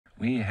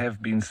We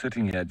have been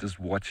sitting here just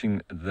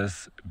watching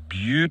this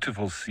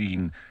beautiful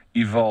scene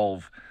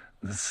evolve.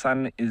 The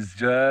sun is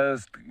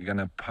just going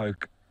to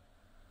poke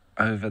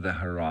over the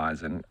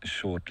horizon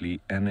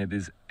shortly, and it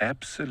is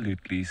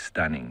absolutely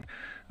stunning.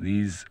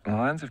 These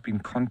lions have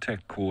been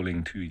contact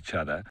calling to each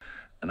other,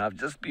 and I've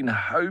just been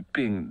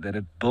hoping that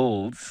it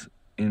builds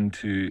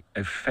into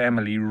a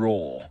family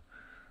roar.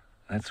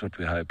 That's what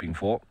we're hoping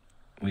for.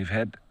 We've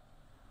had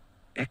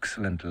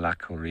excellent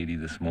luck already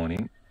this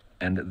morning,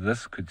 and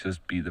this could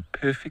just be the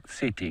perfect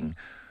setting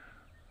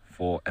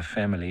for a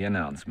family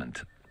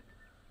announcement.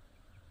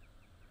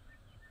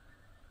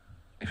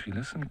 If you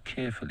listen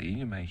carefully,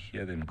 you may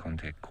hear them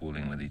contact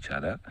calling with each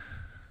other.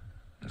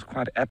 It's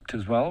quite apt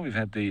as well. We've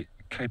had the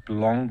Cape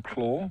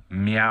Longclaw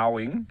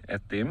meowing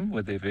at them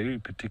with their very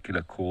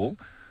particular call.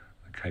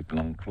 The Cape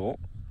Longclaw.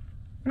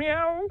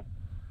 Meow.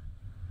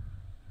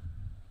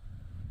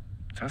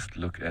 Just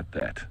look at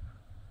that.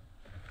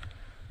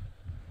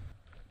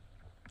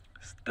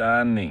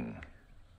 Stunning.